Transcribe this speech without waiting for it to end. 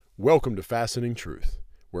Welcome to Fascinating Truth,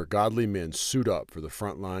 where godly men suit up for the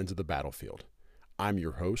front lines of the battlefield. I'm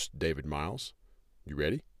your host, David Miles. You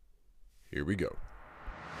ready? Here we go.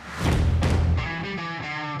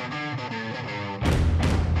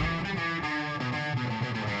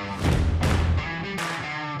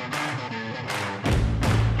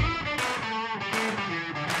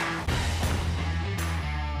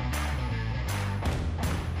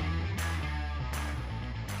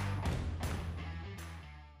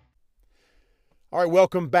 All right,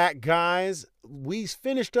 welcome back, guys. We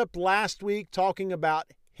finished up last week talking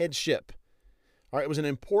about headship. All right, it was an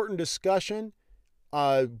important discussion.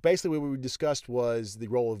 Basically, what we discussed was the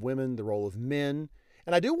role of women, the role of men.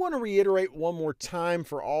 And I do want to reiterate one more time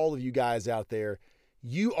for all of you guys out there,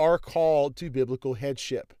 you are called to biblical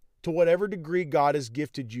headship. To whatever degree God has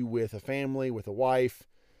gifted you with a family, with a wife,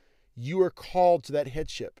 you are called to that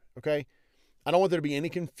headship, okay? I don't want there to be any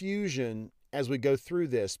confusion as we go through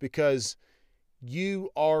this, because you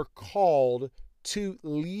are called to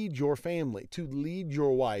lead your family, to lead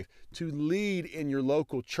your wife, to lead in your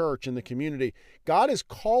local church, in the community. God has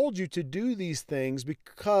called you to do these things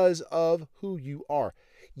because of who you are.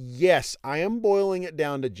 Yes, I am boiling it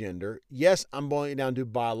down to gender. Yes, I'm boiling it down to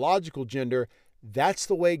biological gender. That's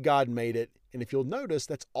the way God made it. And if you'll notice,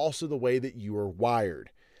 that's also the way that you are wired.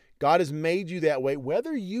 God has made you that way,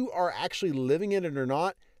 whether you are actually living in it or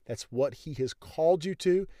not. That's what he has called you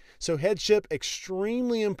to. So headship,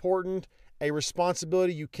 extremely important, a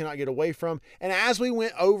responsibility you cannot get away from. And as we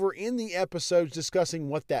went over in the episodes discussing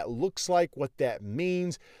what that looks like, what that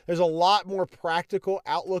means, there's a lot more practical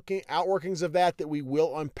outworkings of that we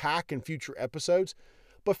will unpack in future episodes.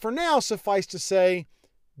 But for now, suffice to say,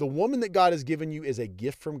 the woman that God has given you is a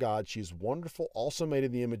gift from God. She's wonderful, also made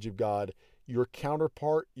in the image of God. Your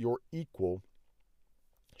counterpart, your equal.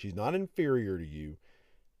 She's not inferior to you.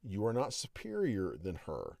 You are not superior than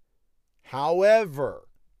her. However,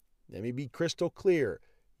 let me be crystal clear.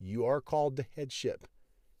 You are called to headship.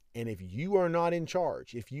 And if you are not in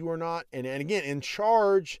charge, if you are not, and again, in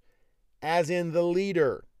charge as in the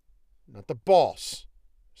leader, not the boss.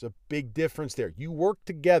 There's a big difference there. You work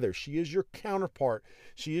together. She is your counterpart.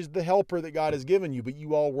 She is the helper that God has given you, but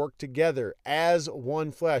you all work together as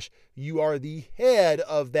one flesh. You are the head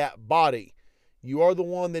of that body. You are the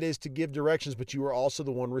one that is to give directions, but you are also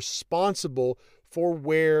the one responsible for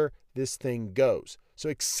where this thing goes. So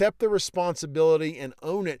accept the responsibility and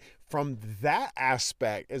own it from that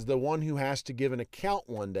aspect as the one who has to give an account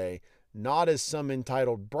one day, not as some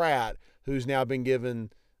entitled brat who's now been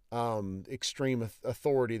given extreme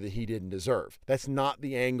authority that he didn't deserve. That's not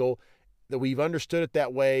the angle. That we've understood it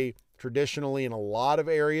that way traditionally in a lot of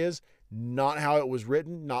areas, not how it was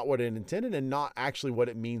written, not what it intended, and not actually what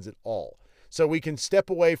it means at all. So we can step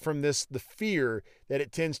away from this, the fear that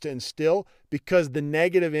it tends to instill, because the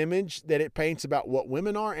negative image that it paints about what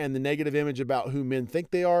women are and the negative image about who men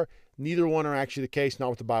think they are, neither one are actually the case, not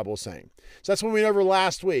what the Bible is saying. So that's what we went over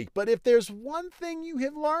last week. But if there's one thing you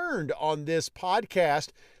have learned on this podcast,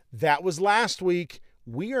 that was last week.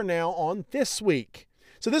 We are now on this week.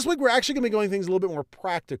 So this week we're actually going to be going things a little bit more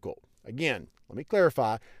practical. Again, let me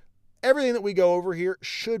clarify. Everything that we go over here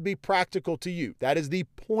should be practical to you. That is the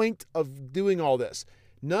point of doing all this.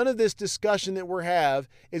 None of this discussion that we have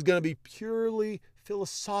is going to be purely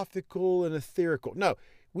philosophical and etherical. No,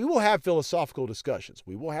 we will have philosophical discussions.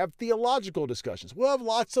 We will have theological discussions. We'll have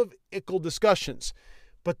lots of ickle discussions.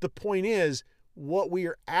 But the point is, what we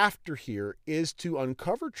are after here is to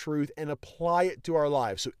uncover truth and apply it to our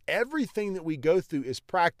lives. So everything that we go through is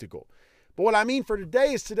practical. But what I mean for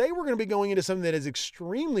today is we're going to be going into something that is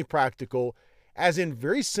extremely practical, as in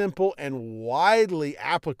very simple and widely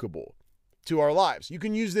applicable to our lives. You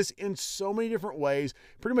can use this in so many different ways.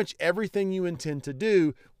 Pretty much everything you intend to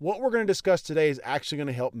do, what we're going to discuss today is actually going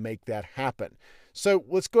to help make that happen. So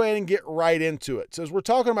let's go ahead and get right into it. So as we're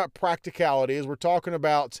talking about practicality, as we're talking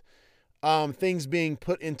about things being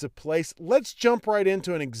put into place, let's jump right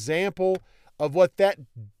into an example of what that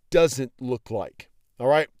doesn't look like. All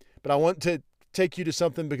right. But I want to take you to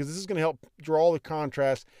something, because this is going to help draw the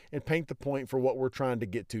contrast and paint the point for what we're trying to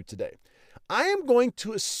get to today. I am going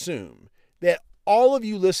to assume that all of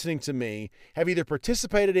you listening to me have either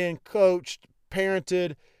participated in, coached,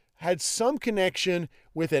 parented, had some connection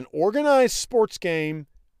with an organized sports game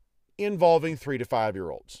involving 3 to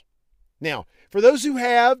 5-year-olds. Now, for those who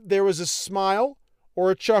have, there was a smile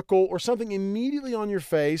or a chuckle or something immediately on your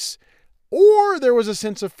face, or there was a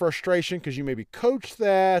sense of frustration because you maybe coached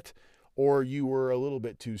that, or you were a little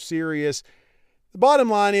bit too serious. The bottom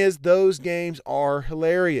line is those games are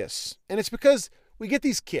hilarious. And it's because we get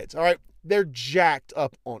these kids, all right? They're jacked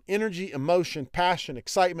up on energy, emotion, passion,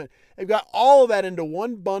 excitement. They've got all of that into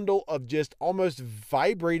one bundle of just almost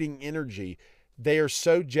vibrating energy. They are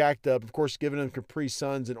so jacked up. Of course, giving them Capri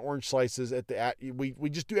Suns and orange slices we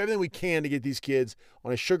just do everything we can to get these kids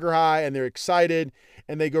on a sugar high, and they're excited,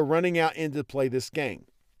 and they go running out in to play this game.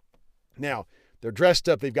 Now, they're dressed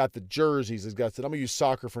up. They've got the jerseys. I'm going to use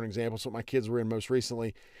soccer for an example. It's what my kids were in most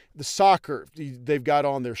recently. The soccer, they've got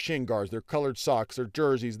on their shin guards, their colored socks, their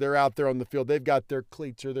jerseys. They're out there on the field. They've got their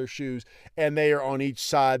cleats or their shoes, and they are on each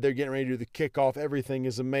side. They're getting ready to do the kickoff. Everything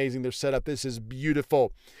is amazing. They're set up. This is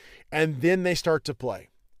beautiful. And then they start to play.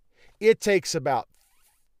 It takes about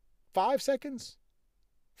 5 seconds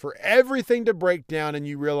for everything to break down, and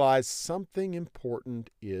you realize something important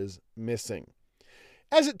is missing.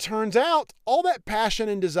 As it turns out, all that passion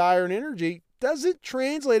and desire and energy doesn't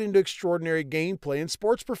translate into extraordinary gameplay and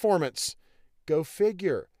sports performance. Go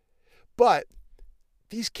figure. But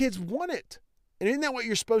these kids want it. And isn't that what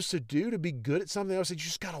you're supposed to do to be good at something else? You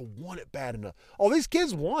just got to want it bad enough. Oh, these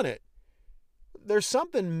kids want it. There's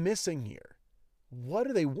something missing here. What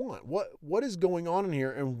do they want? What is going on in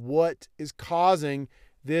here, and what is causing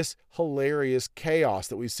this hilarious chaos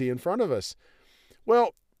that we see in front of us?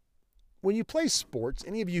 Well, when you play sports,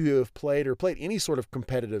 any of you who have played any sort of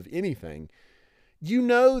competitive anything, you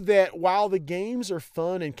know that while the games are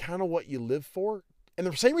fun and kind of what you live for, and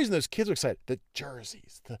the same reason those kids are excited, the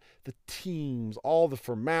jerseys, the teams, all the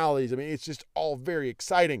formalities, I mean, it's just all very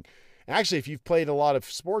exciting. And actually, if you've played a lot of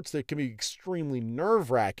sports, they can be extremely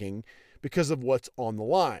nerve-wracking because of what's on the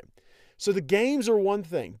line. So the games are one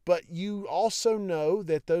thing, but you also know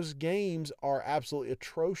that those games are absolutely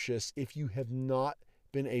atrocious if you have not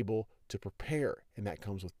been able to prepare, and that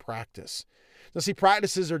comes with practice. Now, see,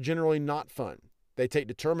 practices are generally not fun. They take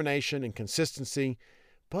determination and consistency,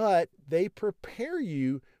 but they prepare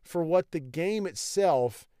you for what the game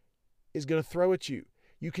itself is going to throw at you.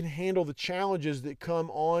 You can handle the challenges that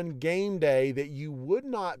come on game day that you would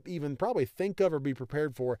not even probably think of or be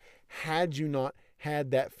prepared for had you not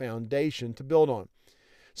had that foundation to build on.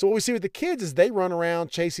 So what we see with the kids is they run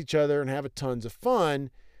around, chase each other, and have tons of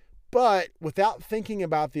fun, but without thinking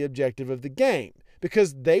about the objective of the game,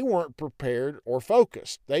 because they weren't prepared or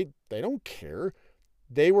focused. They don't care.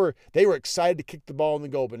 They were excited to kick the ball in the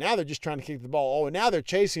goal, but now they're just trying to kick the ball. Oh, and now they're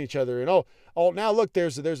chasing each other. And oh, now look,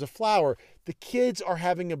 there's a flower. The kids are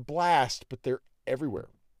having a blast, but they're everywhere.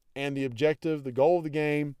 And the objective, the goal of the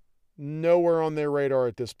game, nowhere on their radar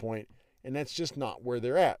at this point, and that's just not where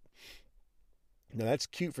they're at. Now, that's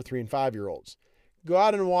cute for 3 and 5-year-olds. Go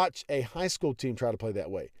out and watch a high school team try to play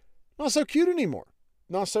that way. Not so cute anymore.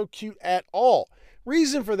 Not so cute at all.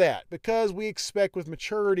 Reason for that, because we expect with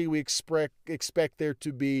maturity, we expect there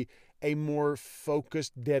to be a more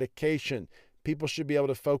focused dedication. People should be able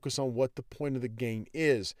to focus on what the point of the game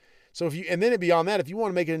is. So and then beyond that, if you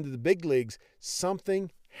want to make it into the big leagues,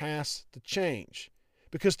 something has to change.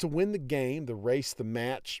 Because to win the game, the race, the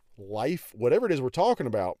match, life, whatever it is we're talking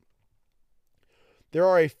about, there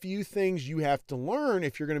are a few things you have to learn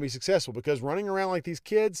if you're going to be successful, because running around like these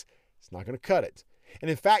kids, it's not going to cut it. And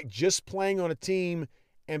in fact, just playing on a team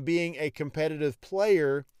and being a competitive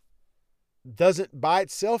player doesn't by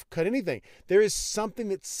itself cut anything. There is something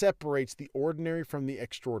that separates the ordinary from the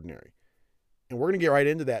extraordinary. And we're going to get right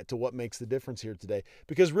into that, to what makes the difference here today.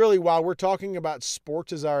 Because really, while we're talking about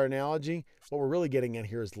sports as our analogy, what we're really getting at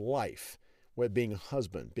here is life. Whether being a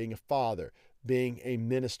husband, being a father, being a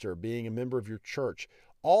minister, being a member of your church.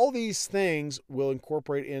 All these things will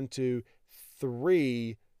incorporate into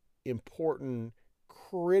 3 important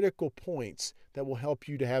critical points that will help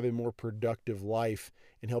you to have a more productive life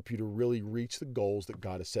and help you to really reach the goals that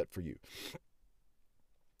God has set for you.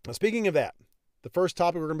 Now, speaking of that, the first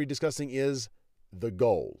topic we're going to be discussing is the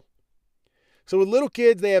goal. So with little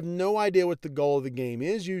kids, they have no idea what the goal of the game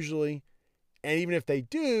is usually. And even if they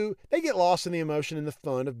do, they get lost in the emotion and the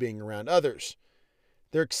fun of being around others.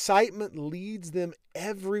 Their excitement leads them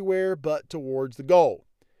everywhere but towards the goal.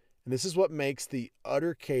 And this is what makes the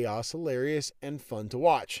utter chaos hilarious and fun to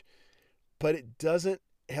watch. But it doesn't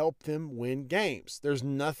help them win games. There's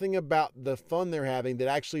nothing about the fun they're having that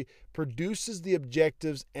actually produces the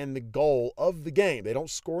objectives and the goal of the game. They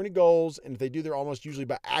don't score any goals, and if they do, they're almost usually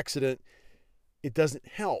by accident. It doesn't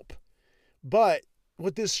help. But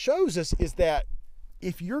what this shows us is that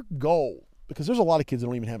if your goal, because there's a lot of kids that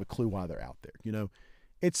don't even have a clue why they're out there. You know,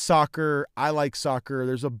 it's soccer. I like soccer.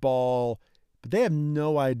 There's a ball. But they have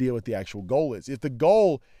no idea what the actual goal is. If the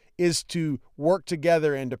goal is to work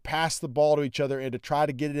together and to pass the ball to each other and to try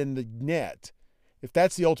to get it in the net, if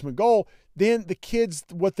that's the ultimate goal, then the kids,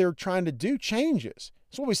 what they're trying to do changes.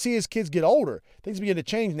 So what we see as kids get older, things begin to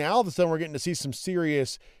change. Now all of a sudden we're getting to see some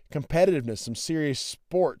serious competitiveness, some serious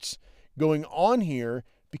sports going on here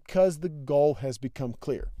because the goal has become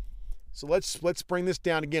clear. So let's bring this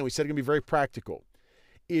down again. We said it's going to be very practical.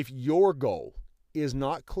 If your goal is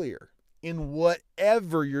not clear in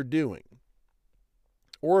whatever you're doing,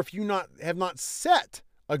 or if you have not set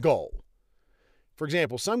a goal. For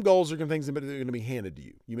example, some goals are things that are going to be handed to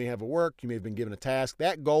you. You may have a work, you may have been given a task.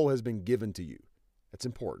 That goal has been given to you. That's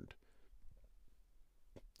important.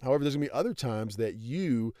 However, there's going to be other times that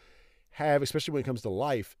you have, especially when it comes to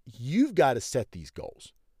life, you've got to set these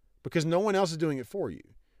goals because no one else is doing it for you.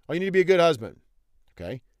 Oh, you need to be a good husband.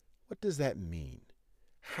 Okay. What does that mean?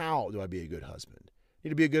 How do I be a good husband? I need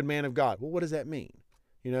to be a good man of God. Well, what does that mean?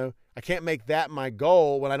 You know, I can't make that my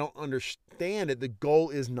goal when I don't understand it. The goal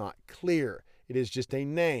is not clear. It is just a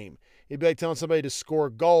name. It'd be like telling somebody to score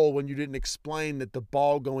a goal when you didn't explain that the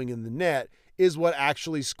ball going in the net is what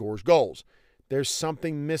actually scores goals. There's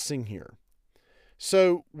something missing here.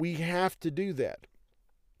 So we have to do that.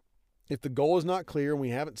 If the goal is not clear and we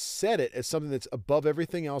haven't set it as something that's above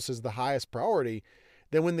everything else as the highest priority,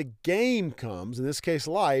 then when the game comes, in this case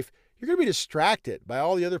life, you're going to be distracted by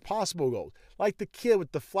all the other possible goals. Like the kid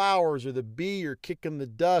with the flowers or the bee or kicking the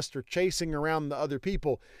dust or chasing around the other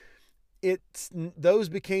people. Those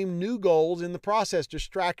became new goals in the process,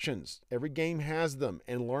 distractions. Every game has them,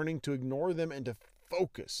 and learning to ignore them and to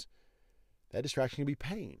focus. That distraction can be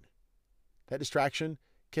pain. That distraction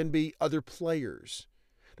can be other players.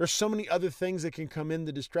 There's so many other things that can come in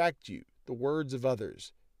to distract you. The words of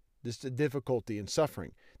others, this difficulty and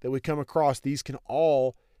suffering that we come across, these can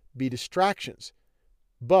all be distractions,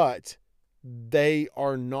 but they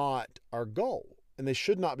are not our goal, and they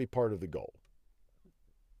should not be part of the goal.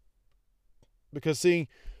 Because see,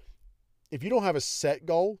 if you don't have a set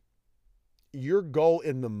goal, your goal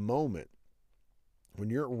in the moment, when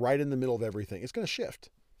you're right in the middle of everything, it's going to shift.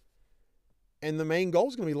 And the main goal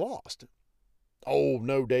is going to be lost. Oh,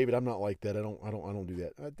 no, David, I'm not like that. I don't do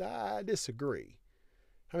that. I disagree.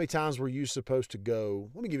 How many times were you supposed to go?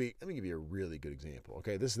 Let me give you a really good example.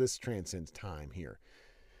 Okay, this transcends time here.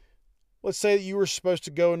 Let's say that you were supposed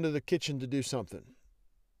to go into the kitchen to do something.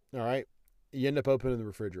 All right, you end up opening the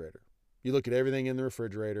refrigerator. You look at everything in the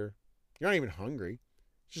refrigerator. You're not even hungry,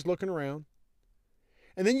 just looking around.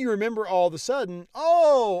 And then you remember all of a sudden,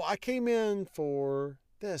 oh, I came in for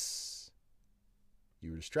this.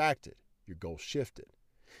 You were distracted. Your goal shifted.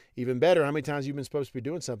 Even better, how many times you've been supposed to be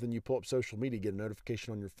doing something, you pull up social media, get a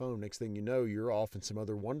notification on your phone. Next thing you know, you're off in some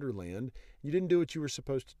other wonderland. You didn't do what you were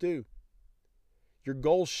supposed to do. Your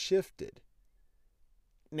goal shifted.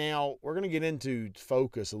 Now, we're going to get into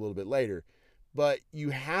focus a little bit later, but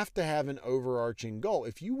you have to have an overarching goal.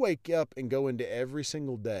 If you wake up and go into every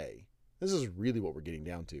single day, this is really what we're getting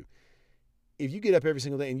down to. If you get up every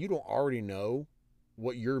single day and you don't already know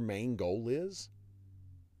what your main goal is,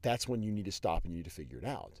 that's when you need to stop and you need to figure it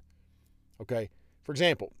out. Okay? For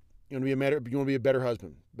example, you want to be a better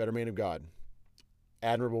husband, better man of God.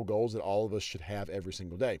 Admirable goals that all of us should have every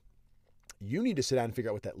single day. You need to sit down and figure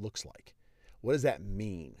out what that looks like. What does that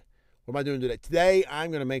mean? What am I doing today? Today, I'm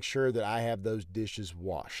going to make sure that I have those dishes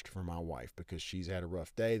washed for my wife because she's had a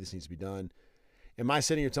rough day. This needs to be done. Am I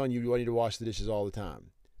sitting here telling you, do I need to wash the dishes all the time?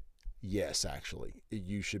 Yes, actually.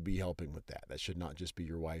 You should be helping with that. That should not just be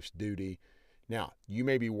your wife's duty. Now, you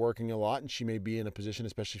may be working a lot and she may be in a position,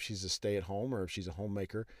 especially if she's a stay-at-home or if she's a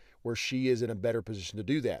homemaker, where she is in a better position to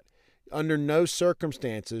do that. Under no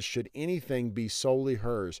circumstances should anything be solely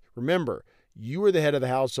hers. Remember, you are the head of the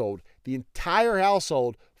household. The entire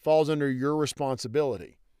household falls under your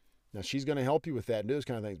responsibility. Now, she's going to help you with that and do those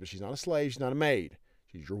kind of things, but she's not a slave. She's not a maid.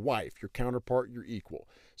 She's your wife, your counterpart, your equal.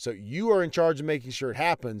 So you are in charge of making sure it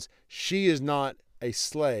happens. She is not a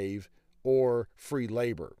slave or free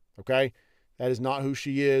labor, okay? That is not who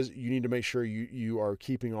she is. You need to make sure you are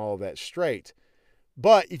keeping all of that straight.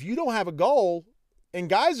 But if you don't have a goal, and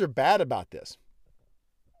guys are bad about this.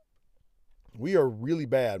 We are really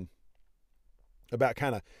bad about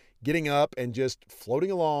kind of getting up and just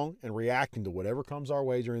floating along and reacting to whatever comes our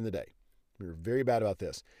way during the day. We're very bad about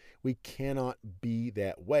this. We cannot be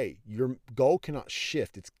that way. Your goal cannot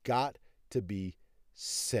shift. It's got to be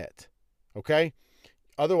set. Okay?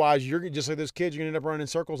 Otherwise, you're just like those kids, you're going to end up running in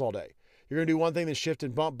circles all day. You're going to do one thing that's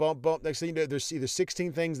shifted, bump, bump, bump. Next thing you know, there's either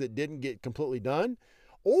 16 things that didn't get completely done,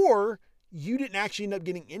 or you didn't actually end up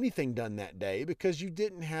getting anything done that day because you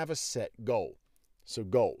didn't have a set goal. So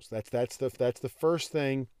goals, that's the first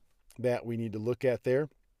thing that we need to look at there.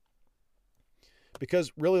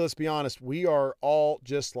 Because really, let's be honest, we are all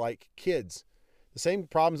just like kids. The same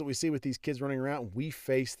problems that we see with these kids running around, we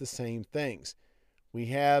face the same things. We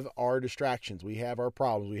have our distractions. We have our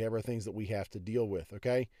problems. We have our things that we have to deal with,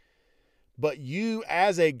 okay? But you,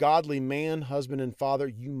 as a godly man, husband, and father,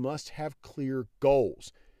 you must have clear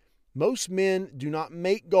goals. Most men do not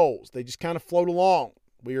make goals. They just kind of float along.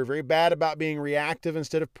 We are very bad about being reactive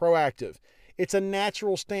instead of proactive. It's a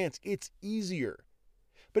natural stance. It's easier.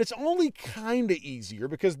 But it's only kind of easier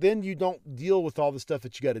because then you don't deal with all the stuff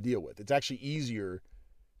that you got to deal with. It's actually easier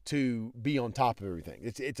to be on top of everything.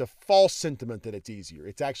 It's a false sentiment that it's easier.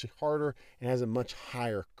 It's actually harder and has a much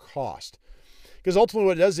higher cost. Because ultimately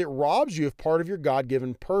what it does is it robs you of part of your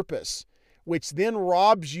God-given purpose, which then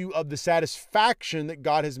robs you of the satisfaction that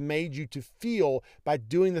God has made you to feel by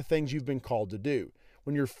doing the things you've been called to do.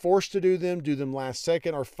 When you're forced to do them last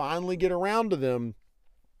second, or finally get around to them,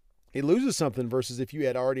 it loses something versus if you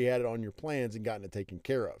had already had it on your plans and gotten it taken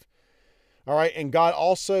care of. All right. And God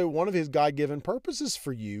also, one of his God-given purposes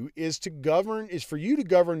for you is for you to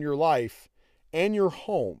govern your life and your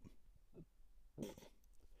home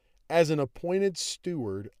as an appointed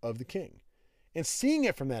steward of the King. And seeing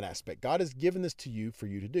it from that aspect, God has given this to you for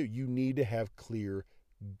you to do. You need to have clear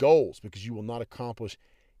goals because you will not accomplish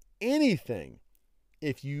anything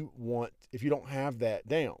if you don't have that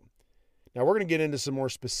down. Now, we're going to get into some more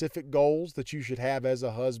specific goals that you should have as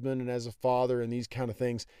a husband and as a father and these kind of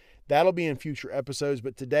things. That'll be in future episodes.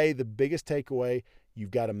 But today, the biggest takeaway, you've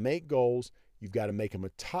got to make goals. You've got to make them a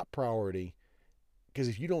top priority, because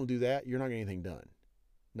if you don't do that, you're not getting anything done.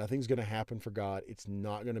 Nothing's going to happen for God. It's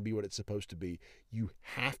not going to be what it's supposed to be. You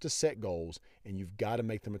have to set goals, and you've got to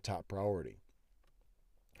make them a top priority.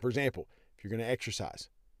 For example, if you're going to exercise,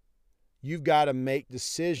 you've got to make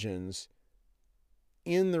decisions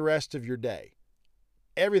in the rest of your day.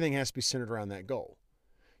 Everything has to be centered around that goal.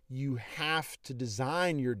 You have to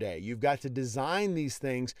design your day. You've got to design these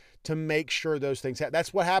things to make sure those things happen.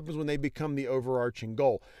 That's what happens when they become the overarching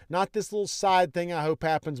goal. Not this little side thing I hope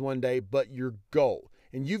happens one day, but your goal.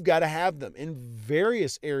 And you've got to have them in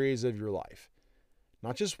various areas of your life.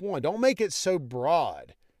 Not just one. Don't make it so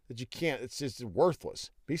broad that you can't. It's just worthless.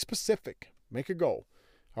 Be specific. Make a goal.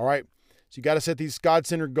 All right? So you got to set these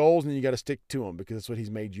God-centered goals, and you got to stick to them because that's what he's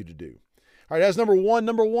made you to do. All right, that's number one.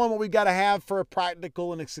 Number one, what we've got to have for a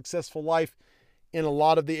practical and a successful life in a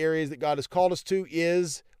lot of the areas that God has called us to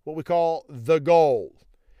is what we call the goal. All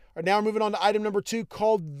right, now we're moving on to item number two,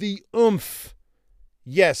 called the oomph.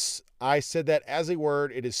 Yes, I said that as a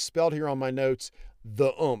word. It is spelled here on my notes,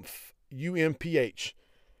 the oomph, U-M-P-H.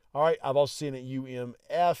 All right, I've also seen it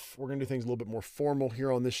U-M-F. We're going to do things a little bit more formal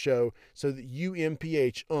here on this show. So the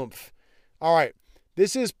U-M-P-H, oomph. All right,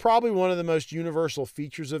 this is probably one of the most universal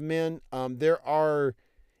features of men.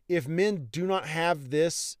 If men do not have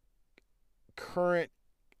this current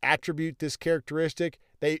attribute, this characteristic,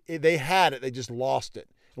 they had it, they just lost it.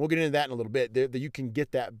 And we'll get into that in a little bit. You can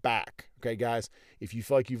get that back. Okay, guys, if you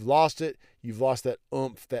feel like you've lost it, you've lost that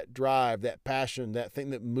oomph, that drive, that passion, that thing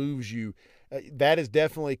that moves you. That is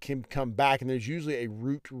definitely can come back, and there's usually a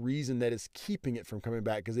root reason that is keeping it from coming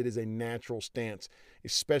back, because it is a natural stance,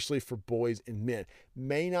 especially for boys and men.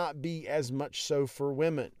 May not be as much so for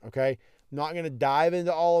women, okay? Not going to dive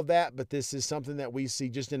into all of that, but this is something that we see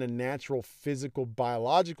just in a natural, physical,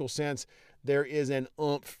 biological sense. There is an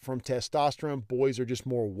oomph from testosterone. Boys are just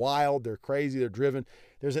more wild. They're crazy. They're driven.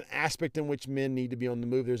 There's an aspect in which men need to be on the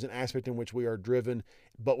move. There's an aspect in which we are driven,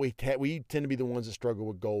 but we tend to be the ones that struggle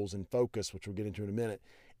with goals and focus, which we'll get into in a minute.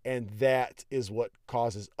 And that is what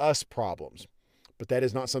causes us problems. But that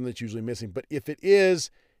is not something that's usually missing. But if it is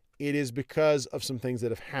because of some things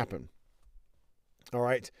that have happened. All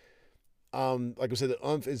right. Like I said, the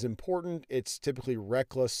oomph is important. It's typically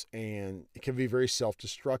reckless, and it can be very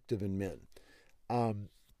self-destructive in men.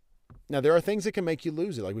 Now, there are things that can make you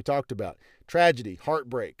lose it, like we talked about. Tragedy,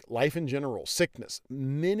 heartbreak, life in general, sickness.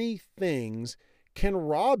 Many things can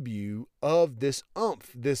rob you of this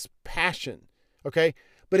oomph, this passion, okay?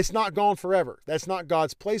 But it's not gone forever. That's not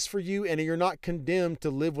God's place for you, and you're not condemned to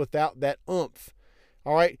live without that oomph,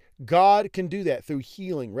 all right? God can do that through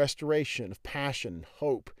healing, restoration of passion,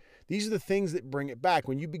 hope. These are the things that bring it back.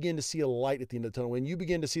 When you begin to see a light at the end of the tunnel, when you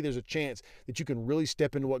begin to see there's a chance that you can really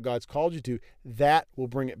step into what God's called you to, that will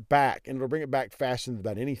bring it back, and it'll bring it back faster than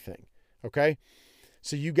about anything, okay?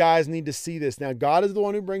 So you guys need to see this. Now, God is the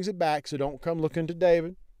one who brings it back, so don't come looking to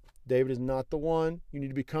David. David is not the one you need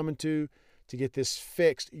to be coming to get this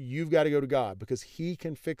fixed. You've got to go to God, because he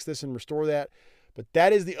can fix this and restore that. But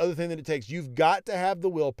that is the other thing that it takes. You've got to have the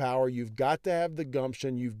willpower. You've got to have the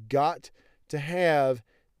gumption. You've got to have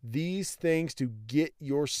these things to get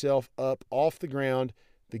yourself up off the ground,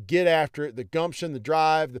 the get after it, the gumption, the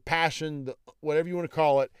drive, the passion, whatever you want to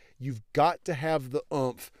call it. You've got to have the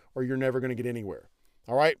oomph, or you're never going to get anywhere.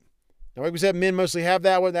 All right? Now, like we said, men mostly have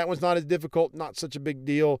that one. That one's not as difficult, not such a big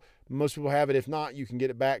deal. Most people have it. If not, you can get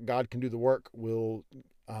it back. God can do the work.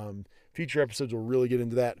 Future episodes will really get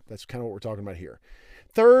into that. That's kind of what we're talking about here.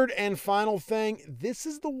 Third and final thing, this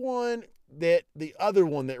is the other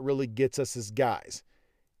one that really gets us as guys.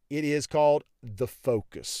 It is called the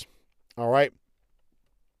focus. All right.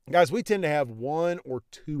 Guys, we tend to have one or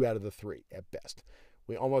two out of the three at best.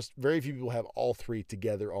 Very few people have all three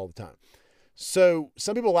together all the time. So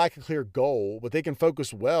some people lack a clear goal, but they can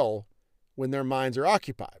focus well when their minds are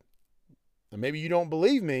occupied. Now, maybe you don't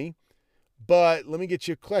believe me, but let me get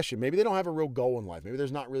you a question. Maybe they don't have a real goal in life. Maybe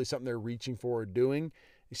there's not really something they're reaching for or doing,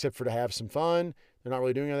 except for to have some fun. They're not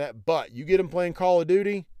really doing all that. But you get them playing Call of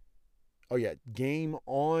Duty, oh yeah, game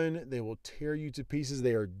on. They will tear you to pieces.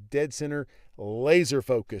 They are dead center, laser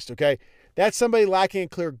focused, okay? That's somebody lacking a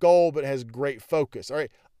clear goal but has great focus, all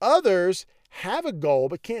right? Others have a goal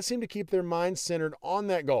but can't seem to keep their mind centered on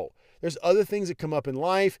that goal. There's other things that come up in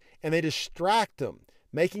life and they distract them,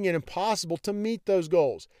 making it impossible to meet those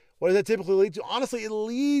goals. What does that typically lead to? Honestly, it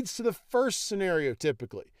leads to the first scenario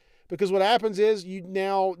typically. Because what happens is you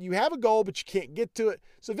have a goal, but you can't get to it.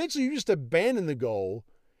 So eventually you just abandon the goal.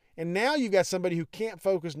 And now you've got somebody who can't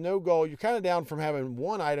focus, no goal. You're kind of down from having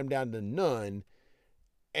one item down to none.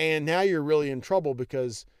 And now you're really in trouble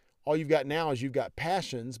because all you've got now is you've got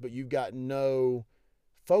passions, but you've got no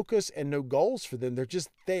focus and no goals for them. They're just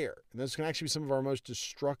there. And those can actually be some of our most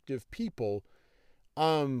destructive people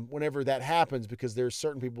whenever that happens, because there's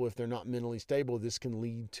certain people, if they're not mentally stable, this can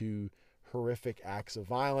lead to horrific acts of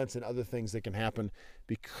violence and other things that can happen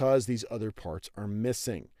because these other parts are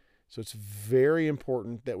missing. So it's very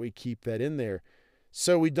important that we keep that in there.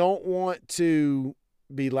 So we don't want to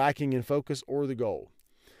be lacking in focus or the goal.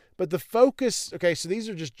 But the focus, okay, so these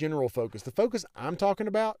are just general focus. The focus I'm talking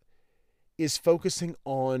about is focusing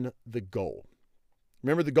on the goal.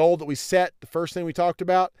 Remember the goal that we set, the first thing we talked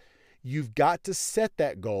about? You've got to set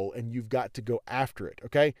that goal and you've got to go after it,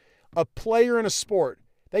 okay? A player in a sport,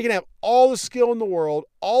 they can have all the skill in the world,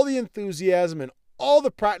 all the enthusiasm, and all the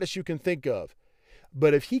practice you can think of.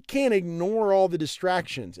 But if he can't ignore all the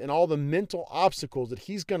distractions and all the mental obstacles that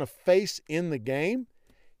he's going to face in the game,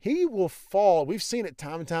 he will fall. We've seen it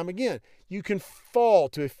time and time again. You can fall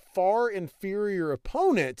to a far inferior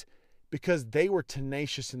opponent because they were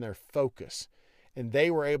tenacious in their focus. And they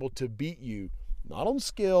were able to beat you, not on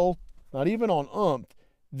skill, not even on umph.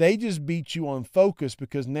 They just beat you on focus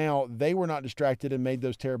because now they were not distracted and made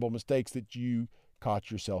those terrible mistakes that you caught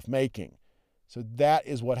yourself making. So that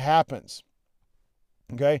is what happens.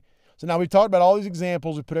 Okay, so now we've talked about all these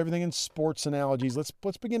examples. We put everything in sports analogies. Let's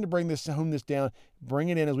begin to hone this down, bring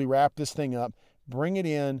it in as we wrap this thing up, bring it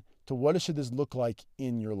in to what should this look like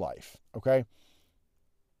in your life, okay?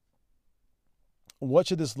 What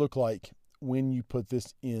should this look like when you put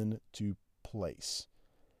this into place?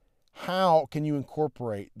 How can you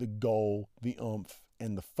incorporate the goal, the oomph,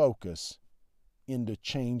 and the focus into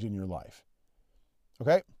change in your life?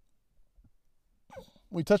 Okay?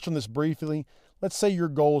 We touched on this briefly. Let's say your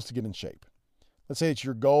goal is to get in shape. Let's say that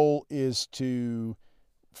your goal is to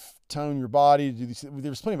tone your body.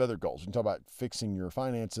 There's plenty of other goals. We can talk about fixing your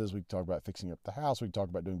finances. We can talk about fixing up the house. We can talk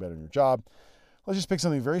about doing better in your job. Let's just pick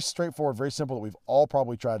something very straightforward, very simple that we've all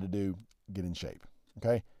probably tried to do, get in shape.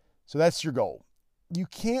 Okay? So that's your goal. You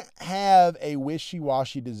can't have a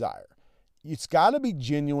wishy-washy desire. It's got to be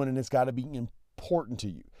genuine and it's got to be important to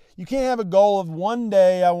you. You can't have a goal of one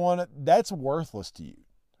day I want it. That's worthless to you.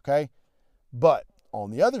 Okay? But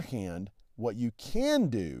on the other hand, what you can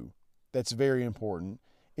do that's very important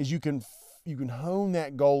is you can hone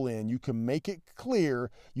that goal in. You can make it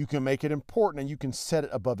clear. You can make it important, and you can set it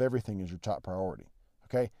above everything as your top priority.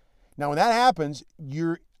 Okay? Now, when that happens,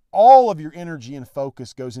 all of your energy and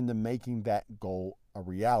focus goes into making that goal a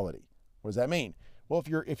reality. What does that mean? Well,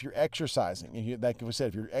 if you're exercising, like we said,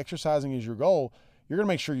 if you're exercising is your goal, you're going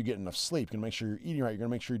to make sure you get enough sleep. You're going to make sure you're eating right. You're going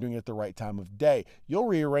to make sure you're doing it at the right time of day. You'll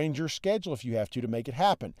rearrange your schedule if you have to make it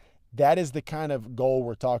happen. That is the kind of goal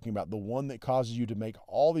we're talking about, the one that causes you to make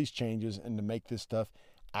all these changes and to make this stuff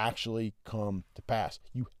actually come to pass.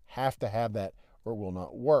 You have to have that or it will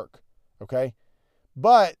not work, okay?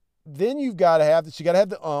 But then you've got to have this. You got to have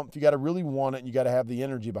the umph. You got to really want it, and you got to have the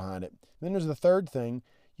energy behind it. Then there's the third thing.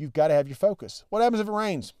 You've got to have your focus. What happens if it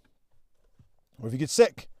rains? What if you get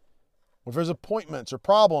sick? What if there's appointments or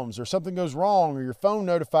problems or something goes wrong or your phone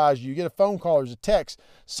notifies you, you get a phone call or there's a text.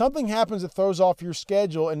 Something happens that throws off your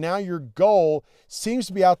schedule and now your goal seems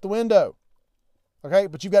to be out the window. Okay?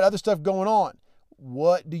 But you've got other stuff going on.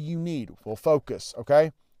 What do you need? Well, focus.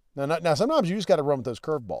 Okay? Now sometimes you just got to run with those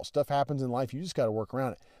curveballs. Stuff happens in life. You just got to work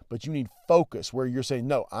around it. But you need focus where you're saying,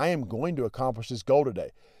 no, I am going to accomplish this goal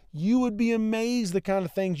today. You would be amazed the kind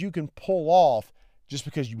of things you can pull off just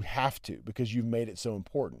because you have to, because you've made it so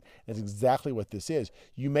important. That's exactly what this is.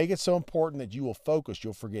 You make it so important that you will focus.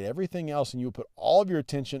 You'll forget everything else, and you'll put all of your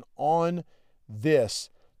attention on this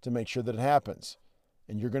to make sure that it happens.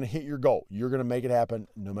 And you're going to hit your goal. You're going to make it happen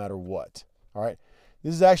no matter what. All right.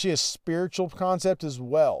 This is actually a spiritual concept as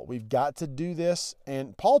well. We've got to do this.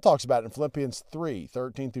 And Paul talks about it in Philippians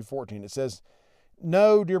 3:13-14. It says,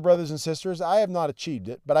 "No, dear brothers and sisters, I have not achieved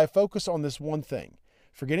it, but I focus on this one thing,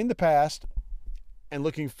 forgetting the past and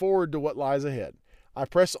looking forward to what lies ahead. I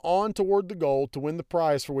press on toward the goal to win the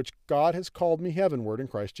prize for which God has called me heavenward in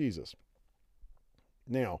Christ Jesus."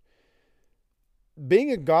 Now,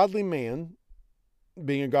 being a godly man,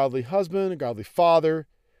 being a godly husband, a godly father,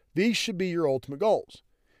 these should be your ultimate goals.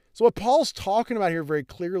 So what Paul's talking about here very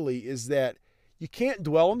clearly is that you can't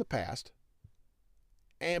dwell on the past,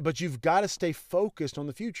 but you've got to stay focused on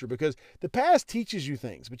the future, because the past teaches you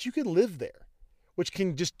things, but you can live there, which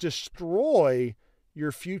can just destroy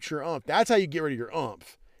your future umph. That's how you get rid of your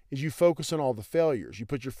umph, is you focus on all the failures. You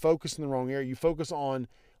put your focus in the wrong area. You focus on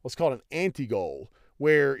what's called an anti-goal,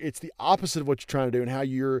 where it's the opposite of what you're trying to do and how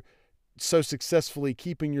you're so successfully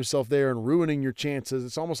keeping yourself there and ruining your chances.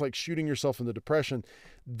 It's almost like shooting yourself into depression.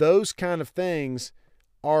 Those kind of things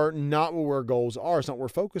are not what our goals are. It's not what we're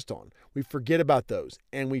focused on. We forget about those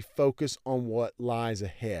and we focus on what lies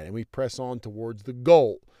ahead, and we press on towards the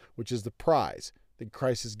goal, which is the prize that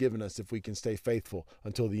Christ has given us if we can stay faithful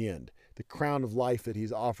until the end. The crown of life that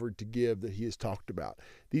he's offered to give, that he has talked about.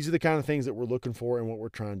 These are the kind of things that we're looking for and what we're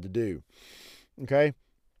trying to do. Okay?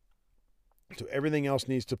 So everything else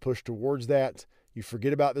needs to push towards that. You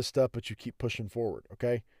forget about this stuff, but you keep pushing forward.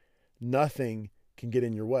 Okay? Nothing can get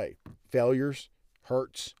in your way. Failures,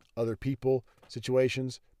 hurts, other people,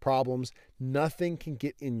 situations, problems, nothing can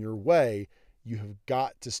get in your way. You have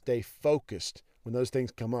got to stay focused when those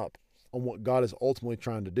things come up on what God is ultimately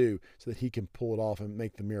trying to do so that he can pull it off and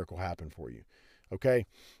make the miracle happen for you. Okay?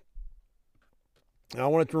 Now, I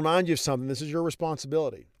wanted to remind you of something. This is your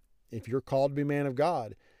responsibility. If you're called to be a man of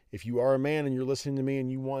God, if you are a man and you're listening to me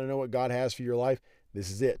and you want to know what God has for your life,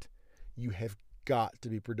 this is it. You have got to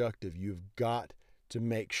be productive. You've got to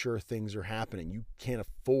make sure things are happening. You can't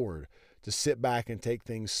afford to sit back and take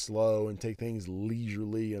things slow and take things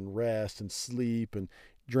leisurely and rest and sleep and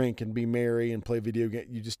drink and be merry and play video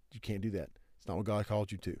games. You can't do that. It's not what God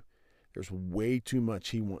called you to. There's way too much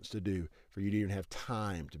he wants to do for you to even have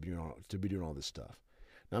time to be doing all this stuff.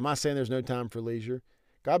 Now, I'm not saying there's no time for leisure.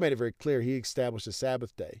 God made it very clear. He established a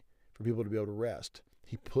Sabbath day for people to be able to rest.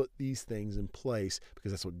 He put these things in place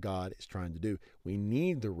because that's what God is trying to do. We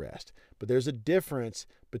need the rest. But there's a difference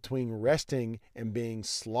between resting and being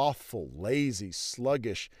slothful, lazy,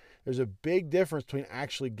 sluggish. There's a big difference between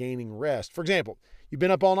actually gaining rest. For example, you've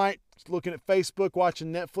been up all night looking at Facebook,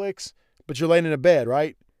 watching Netflix, but you're laying in a bed,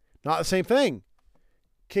 right? Not the same thing.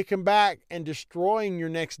 Kicking back and destroying your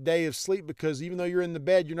next day of sleep because even though you're in the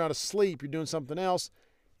bed, you're not asleep, you're doing something else.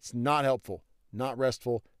 It's not helpful, not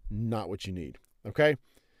restful, not what you need. Okay?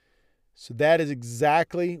 So that is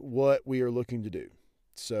exactly what we are looking to do.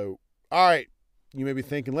 So, all right, you may be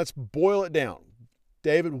thinking, let's boil it down.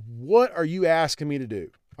 David, what are you asking me to do?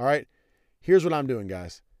 All right, here's what I'm doing,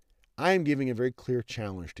 guys. I am giving a very clear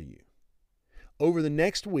challenge to you. Over the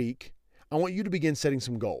next week, I want you to begin setting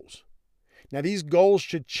some goals. Now, these goals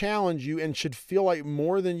should challenge you and should feel like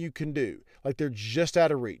more than you can do, like they're just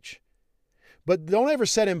out of reach. But don't ever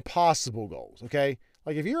set impossible goals, okay?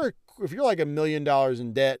 Like if you're like $1 million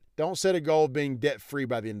in debt, don't set a goal of being debt-free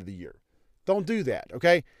by the end of the year. Don't do that,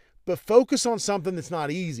 okay? But focus on something that's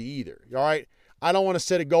not easy either, all right? I don't want to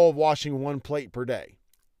set a goal of washing 1 plate per day.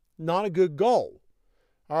 Not a good goal,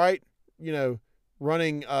 all right?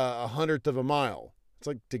 Running 1/100th of a mile. It's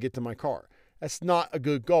like to get to my car. That's not a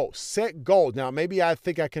good goal. Set goals. Now, maybe I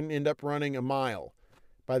think I can end up running a mile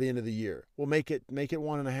by the end of the year. Well, make it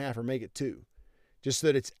 1.5 or make it 2. Just so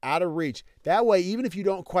that it's out of reach. That way, even if you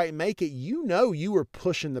don't quite make it, you know you were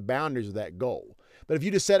pushing the boundaries of that goal. But if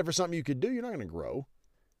you just set it for something you could do, you're not going to grow.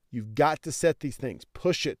 You've got to set these things.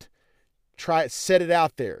 Push it. Try it. Set it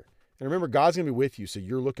out there. And remember, God's going to be with you, so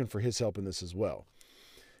you're looking for his help in this as well.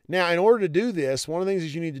 Now, in order to do this, one of the things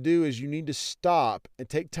that you need to do is you need to stop and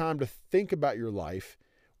take time to think about your life,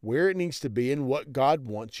 where it needs to be, and what God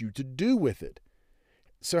wants you to do with it.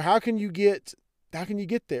 So how can you get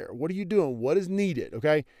there? What are you doing? What is needed?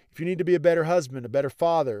 Okay. If you need to be a better husband, a better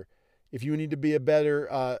father, if you need to be a better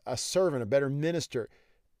a servant, a better minister,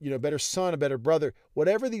 a better son, a better brother,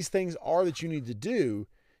 whatever these things are that you need to do,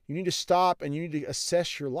 you need to stop and you need to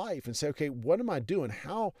assess your life and say, okay, what am I doing?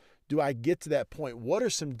 How do I get to that point? What are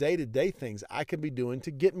some day-to-day things I could be doing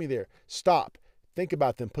to get me there? Stop. think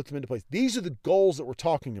about them, put them into place. These are the goals that we're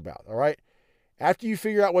talking about, all right? After you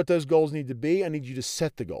figure out what those goals need to be, I need you to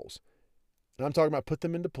set the goals. And I'm talking about put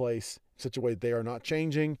them into place in such a way that they are not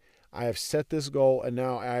changing. I have set this goal, and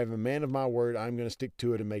now I am a man of my word. I'm going to stick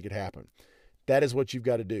to it and make it happen. That is what you've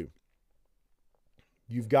got to do.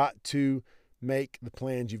 You've got to make the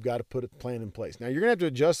plans. You've got to put a plan in place. Now, you're going to have to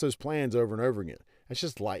adjust those plans over and over again. That's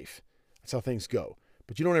just life. That's how things go.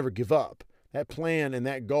 But you don't ever give up. That plan and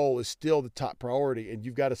that goal is still the top priority, and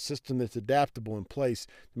you've got a system that's adaptable in place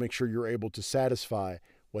to make sure you're able to satisfy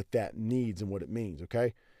what that needs and what it means,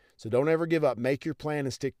 okay? So don't ever give up. Make your plan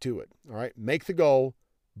and stick to it, all right? Make the goal,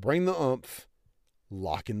 bring the oomph,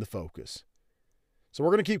 lock in the focus. So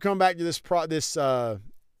we're going to keep coming back to this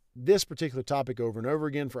particular topic over and over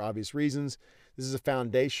again for obvious reasons. This is a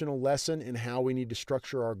foundational lesson in how we need to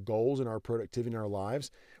structure our goals and our productivity in our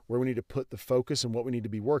lives, where we need to put the focus and what we need to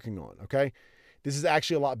be working on, okay? This is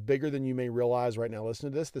actually a lot bigger than you may realize right now.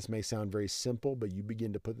 Listen to this. This may sound very simple, but you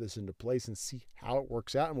begin to put this into place and see how it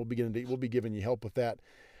works out, and we'll be giving you help with that.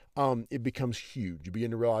 It becomes huge. You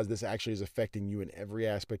begin to realize this actually is affecting you in every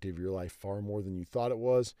aspect of your life far more than you thought it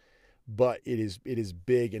was, but it is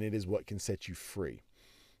big, and it is what can set you free,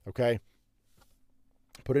 okay?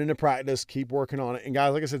 Put it into practice. Keep working on it. And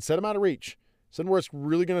guys, like I said, set them out of reach. Something where it's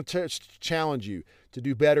really going to challenge you to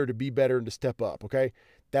do better, to be better, and to step up, okay?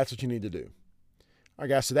 That's what you need to do. All right,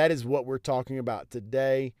 guys, so that is what we're talking about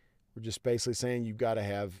today. We're just basically saying you've got to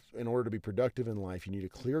have, in order to be productive in life, you need a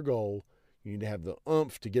clear goal. You need to have the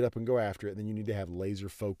oomph to get up and go after it. And then you need to have laser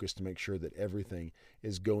focus to make sure that everything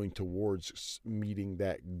is going towards meeting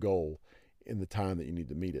that goal in the time that you need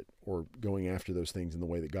to meet it, or going after those things in the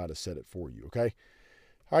way that God has set it for you, okay?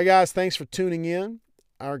 All right, guys, thanks for tuning in.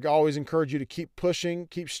 I always encourage you to keep pushing,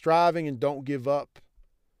 keep striving, and don't give up,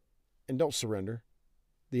 and don't surrender.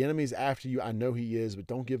 The enemy is after you. I know he is, but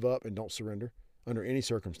don't give up and don't surrender under any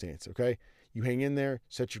circumstance, okay? You hang in there,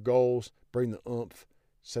 set your goals, bring the oomph,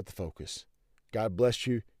 set the focus. God bless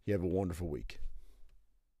you. You have a wonderful week.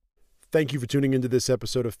 Thank you for tuning into this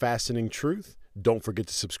episode of Fascinating Truth. Don't forget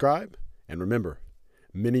to subscribe. And remember,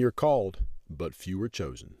 many are called, but few are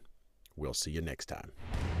chosen. We'll see you next time.